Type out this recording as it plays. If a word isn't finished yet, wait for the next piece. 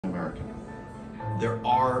American. There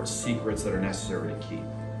are secrets that are necessary to keep,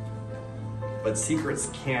 but secrets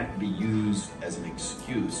can't be used as an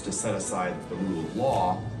excuse to set aside the rule of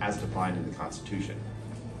law as defined in the Constitution.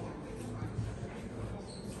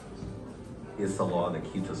 It's the law that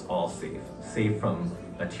keeps us all safe from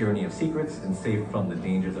a tyranny of secrets and safe from the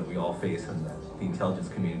dangers that we all face and that the intelligence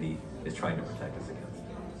community is trying to protect us against.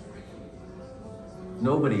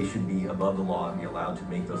 Nobody should be above the law and be allowed to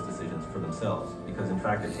make those decisions for themselves, because in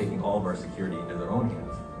fact they're taking all of our security into their own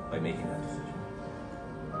hands by making that decision.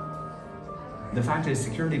 The fact is,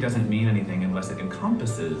 security doesn't mean anything unless it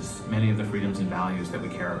encompasses many of the freedoms and values that we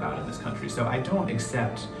care about in this country. So I don't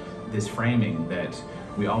accept this framing that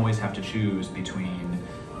we always have to choose between,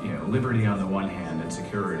 liberty on the one hand and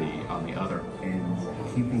security on the other. And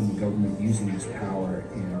keeping the government using its power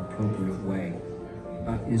in an appropriate way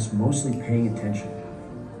is mostly paying attention.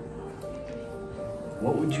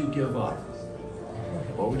 What would you give up?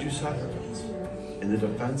 What would you sacrifice in the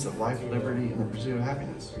defense of life, liberty, and the pursuit of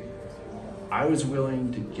happiness? I was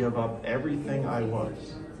willing to give up everything I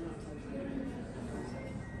was